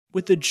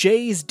With the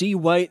Jays' D.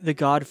 White, the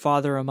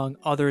Godfather, among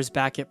others,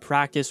 back at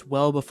practice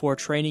well before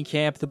training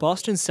camp, the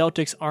Boston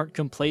Celtics aren't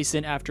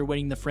complacent after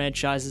winning the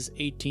franchise's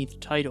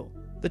 18th title.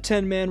 The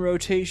 10-man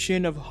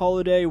rotation of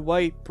Holiday,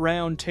 White,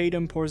 Brown,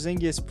 Tatum,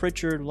 Porzingis,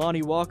 Pritchard,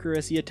 Lonnie Walker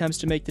as he attempts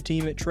to make the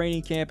team at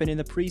training camp and in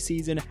the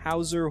preseason,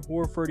 Hauser,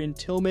 Horford, and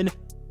Tillman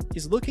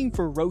is looking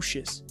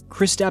ferocious.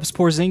 Kristaps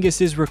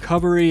Porzingis'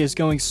 recovery is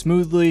going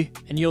smoothly,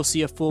 and you'll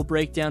see a full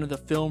breakdown of the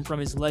film from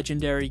his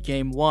legendary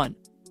Game 1.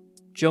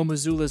 Joe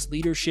Mazzulla's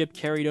leadership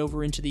carried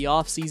over into the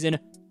offseason,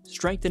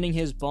 strengthening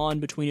his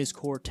bond between his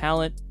core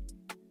talent.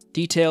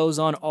 Details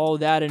on all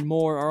that and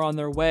more are on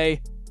their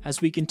way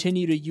as we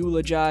continue to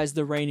eulogize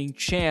the reigning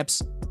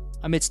champs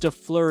amidst a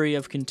flurry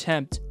of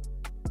contempt.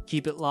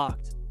 Keep it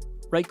locked.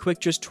 Right quick,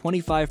 just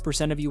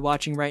 25% of you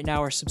watching right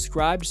now are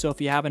subscribed, so if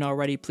you haven't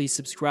already, please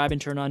subscribe and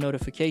turn on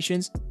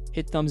notifications.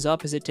 Hit thumbs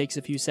up as it takes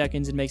a few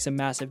seconds and makes a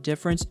massive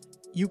difference.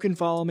 You can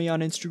follow me on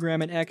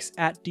Instagram and X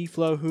at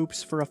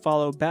DflowHoops for a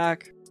follow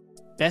back.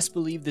 Best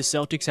believe the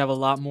Celtics have a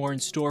lot more in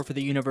store for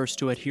the universe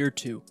to adhere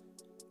to.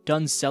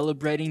 Done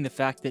celebrating the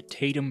fact that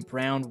Tatum,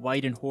 Brown,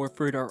 White, and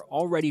Horford are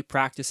already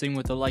practicing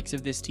with the likes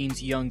of this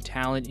team's young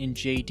talent in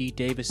J.D.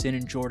 Davison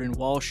and Jordan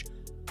Walsh,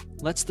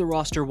 let's the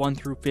roster 1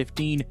 through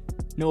 15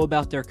 know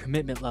about their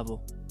commitment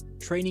level.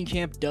 Training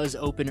camp does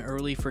open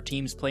early for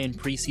teams playing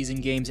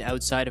preseason games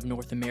outside of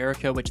North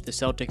America, which the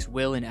Celtics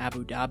will in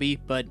Abu Dhabi,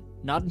 but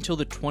not until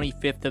the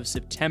 25th of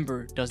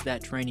September does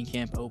that training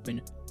camp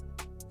open.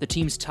 The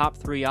team's top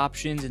 3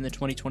 options in the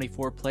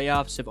 2024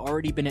 playoffs have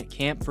already been at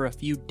camp for a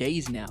few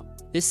days now.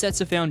 This sets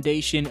a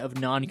foundation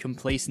of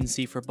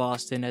non-complacency for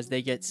Boston as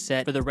they get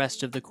set for the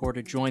rest of the core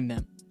to join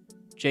them.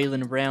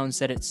 Jaylen Brown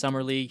said at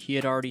Summer League he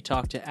had already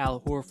talked to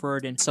Al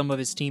Horford and some of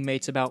his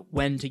teammates about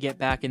when to get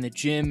back in the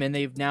gym, and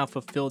they've now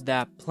fulfilled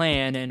that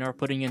plan and are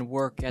putting in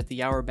work at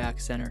the Auerbach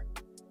Center.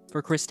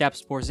 For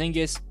Kristaps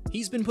Porzingis,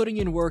 he's been putting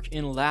in work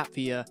in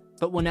Latvia,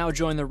 but will now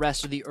join the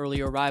rest of the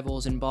early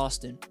arrivals in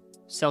Boston.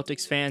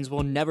 Celtics fans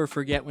will never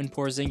forget when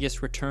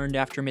Porzingis returned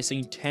after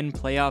missing 10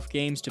 playoff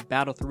games to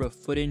battle through a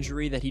foot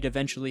injury that he'd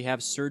eventually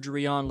have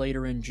surgery on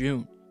later in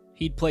June.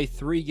 He'd play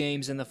 3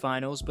 games in the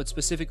finals, but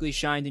specifically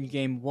shined in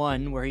Game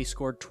 1, where he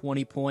scored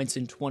 20 points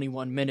in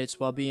 21 minutes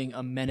while being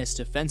a menace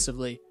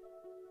defensively.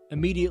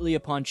 Immediately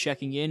upon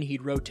checking in,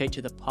 he'd rotate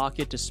to the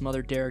pocket to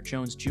smother Derrick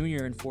Jones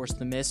Jr. and force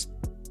the miss,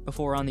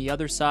 before on the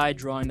other side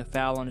drawing the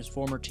foul on his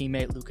former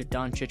teammate Luka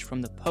Doncic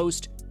from the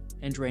post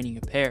and draining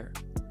a pair.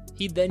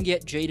 He'd then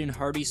get Jaden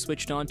Hardy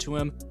switched onto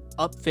him,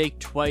 up fake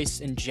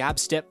twice, and jab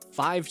step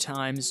 5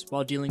 times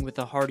while dealing with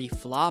a Hardy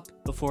flop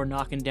before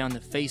knocking down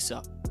the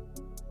face-up.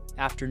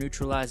 After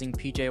neutralizing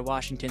PJ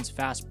Washington's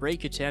fast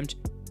break attempt,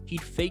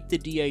 he'd fake the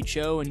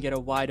DHO and get a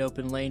wide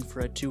open lane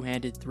for a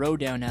two-handed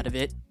throwdown out of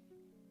it.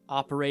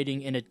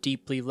 Operating in a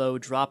deeply low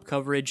drop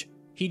coverage,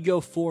 he'd go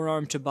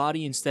forearm to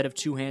body instead of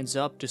 2 hands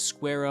up to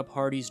square up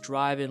Hardy's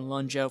drive and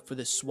lunge out for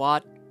the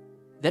swat,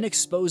 then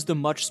expose the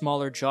much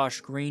smaller Josh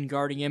Green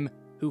guarding him,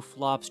 who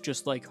flops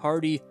just like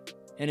Hardy,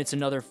 and it's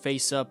another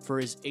face-up for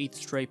his 8th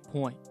straight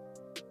point.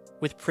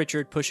 With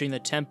Pritchard pushing the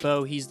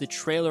tempo, he's the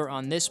trailer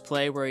on this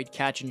play where he'd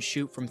catch and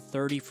shoot from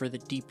 30 for the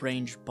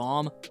deep-range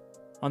bomb.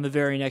 On the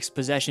very next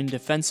possession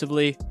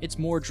defensively, it's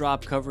more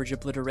drop coverage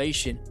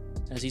obliteration,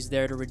 as he's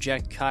there to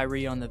reject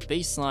Kyrie on the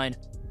baseline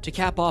to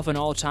cap off an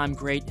all-time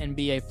great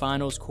NBA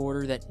Finals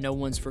quarter that no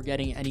one's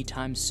forgetting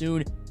anytime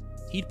soon.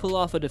 He'd pull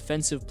off a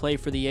defensive play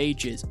for the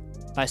ages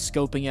by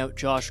scoping out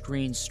Josh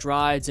Green's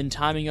strides and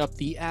timing up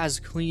the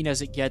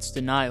as-clean-as-it-gets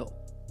denial.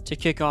 To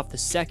kick off the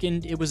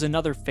second, it was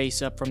another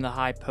face-up from the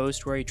high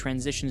post where he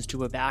transitions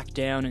to a back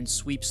down and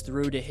sweeps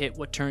through to hit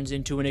what turns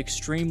into an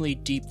extremely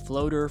deep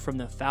floater from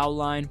the foul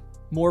line.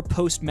 More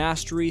post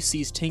mastery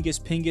sees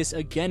Pingus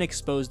again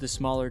expose the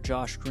smaller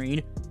Josh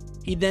Green.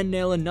 He'd then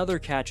nail another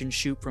catch and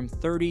shoot from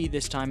 30,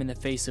 this time in the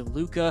face of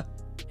Luka,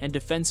 and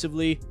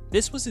defensively,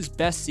 this was his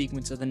best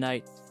sequence of the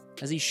night,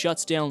 as he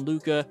shuts down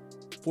Luka,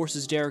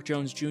 forces Derrick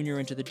Jones Jr.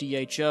 into the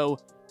DHO,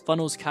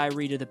 funnels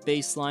Kyrie to the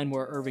baseline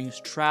where Irving's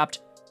trapped,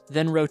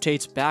 then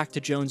rotates back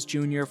to Jones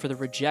Jr. for the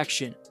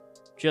rejection.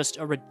 Just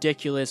a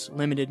ridiculous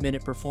limited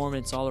minute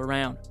performance all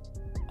around.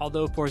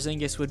 Although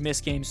Porzingis would miss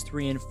games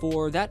 3 and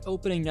 4, that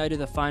opening night of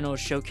the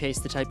finals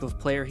showcased the type of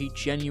player he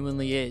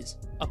genuinely is.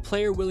 A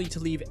player willing to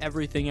leave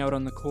everything out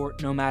on the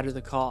court no matter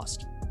the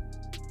cost.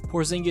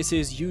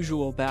 Porzingis'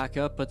 usual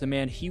backup, but the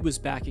man he was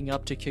backing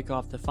up to kick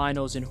off the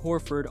finals in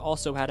Horford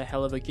also had a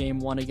hell of a Game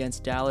 1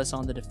 against Dallas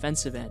on the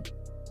defensive end.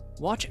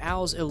 Watch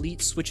Al's elite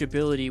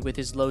switchability with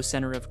his low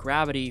center of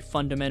gravity,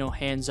 fundamental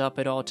hands up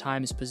at all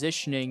times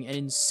positioning, and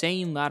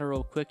insane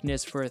lateral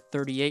quickness for a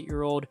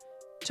 38-year-old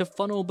to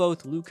funnel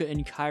both Luka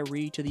and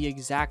Kyrie to the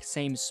exact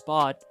same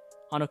spot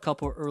on a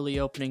couple early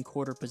opening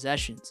quarter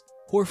possessions.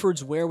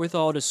 Horford's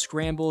wherewithal to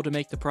scramble to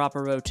make the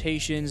proper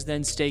rotations,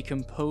 then stay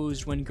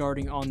composed when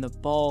guarding on the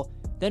ball,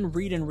 then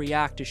read and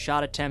react to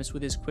shot attempts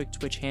with his quick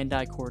twitch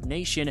hand-eye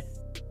coordination,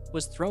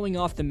 was throwing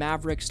off the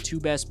Mavericks'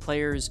 2 best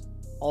players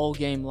all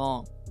game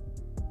long.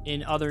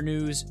 In other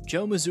news,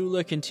 Joe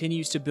Mazzulla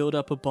continues to build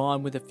up a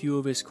bond with a few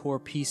of his core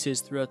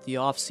pieces throughout the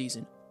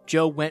offseason.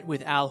 Joe went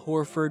with Al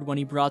Horford when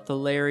he brought the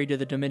Larry to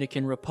the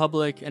Dominican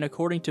Republic, and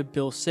according to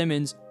Bill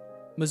Simmons,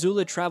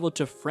 Mazzulla traveled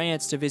to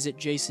France to visit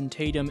Jason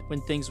Tatum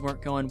when things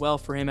weren't going well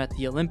for him at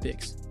the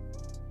Olympics.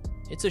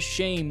 It's a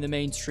shame the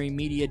mainstream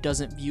media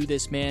doesn't view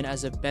this man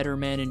as a better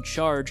man in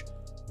charge,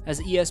 as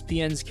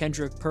ESPN's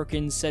Kendrick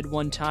Perkins said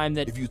one time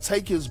that if you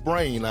take his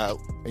brain out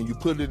and you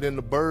put it in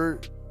the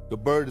bird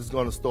is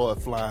going to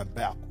start flying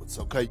backwards,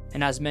 okay?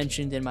 And as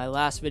mentioned in my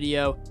last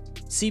video,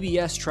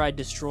 CBS tried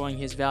destroying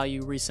his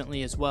value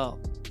recently as well.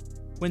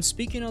 When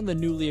speaking on the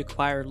newly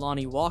acquired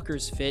Lonnie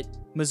Walker's fit,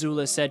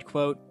 Mazzulla said,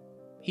 quote,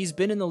 "He's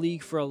been in the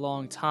league for a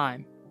long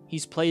time.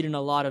 He's played in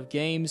a lot of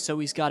games, so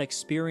he's got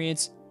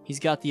experience, he's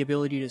got the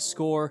ability to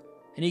score,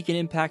 and he can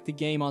impact the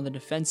game on the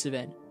defensive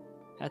end.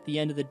 At the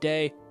end of the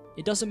day,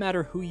 it doesn't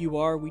matter who you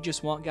are, we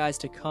just want guys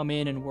to come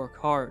in and work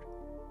hard.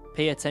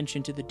 Pay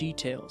attention to the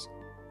details.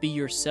 Be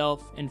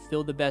yourself and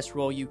fill the best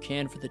role you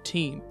can for the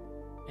team."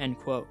 End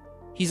quote.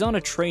 He's on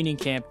a training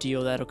camp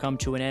deal that'll come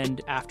to an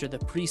end after the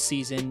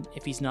preseason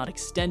if he's not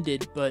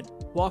extended, but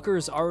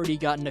Walker's already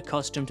gotten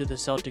accustomed to the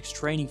Celtics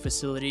training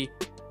facility,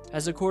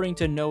 as according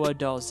to Noah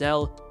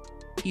Dalzell,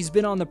 he's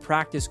been on the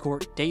practice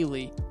court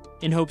daily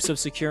in hopes of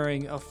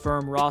securing a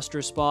firm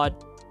roster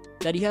spot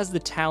that he has the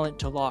talent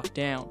to lock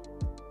down.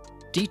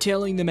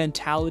 Detailing the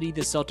mentality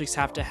the Celtics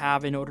have to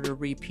have in order to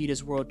repeat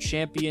as world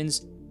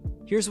champions,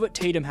 here's what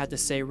Tatum had to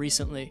say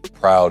recently.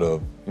 Proud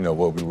of,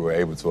 what we were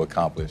able to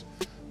accomplish.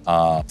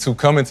 To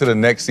come into the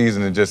next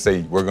season and just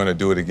say we're going to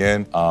do it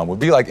again would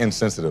be like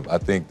insensitive. I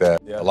think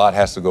that a lot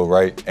has to go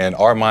right, and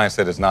our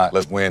mindset is not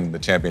let's win the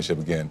championship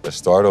again. Let's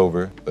start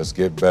over, let's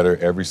get better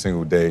every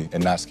single day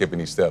and not skip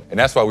any step. And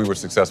that's why we were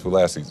successful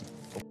last season.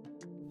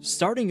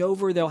 Starting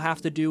over, they'll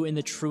have to do in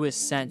the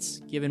truest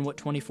sense, given what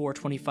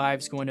 24-25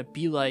 is going to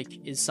be like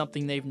is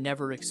something they've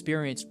never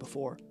experienced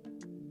before.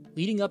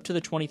 Leading up to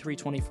the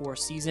 23-24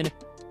 season,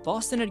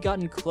 Boston had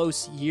gotten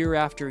close year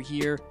after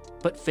year,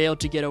 but failed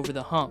to get over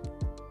the hump.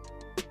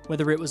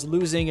 Whether it was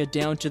losing a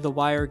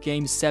down-to-the-wire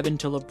Game 7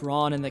 to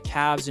LeBron and the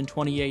Cavs in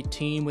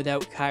 2018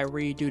 without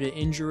Kyrie due to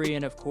injury,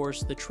 and of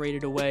course the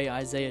traded-away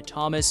Isaiah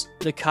Thomas,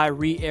 the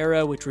Kyrie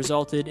era which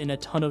resulted in a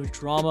ton of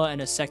drama and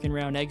a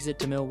second-round exit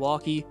to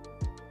Milwaukee,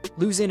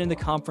 losing in the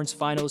conference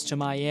finals to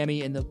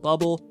Miami in the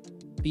bubble,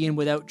 being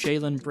without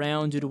Jaylen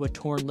Brown due to a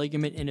torn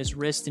ligament in his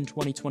wrist in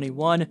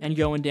 2021, and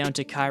going down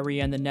to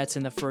Kyrie and the Nets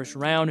in the first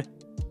round,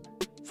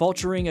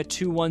 faltering a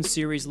 2-1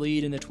 series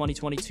lead in the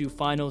 2022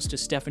 finals to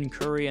Stephen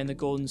Curry and the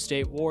Golden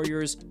State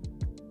Warriors,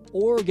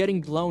 or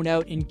getting blown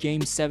out in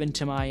Game 7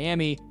 to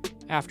Miami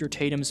after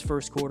Tatum's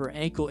first quarter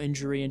ankle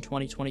injury in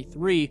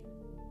 2023,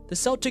 the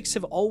Celtics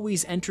have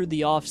always entered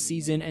the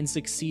offseason and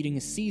succeeding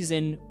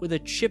season with a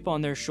chip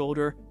on their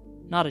shoulder,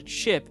 not a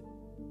chip,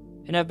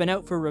 and have been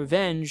out for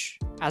revenge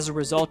as a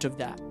result of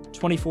that.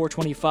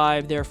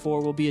 24-25,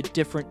 therefore, will be a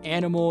different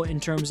animal in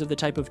terms of the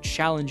type of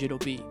challenge it'll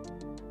be.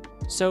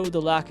 So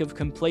the lack of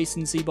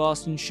complacency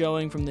Boston's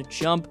showing from the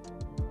jump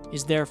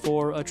is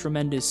therefore a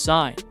tremendous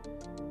sign.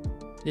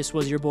 This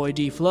was your boy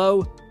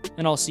DFlow,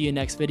 and I'll see you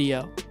next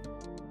video.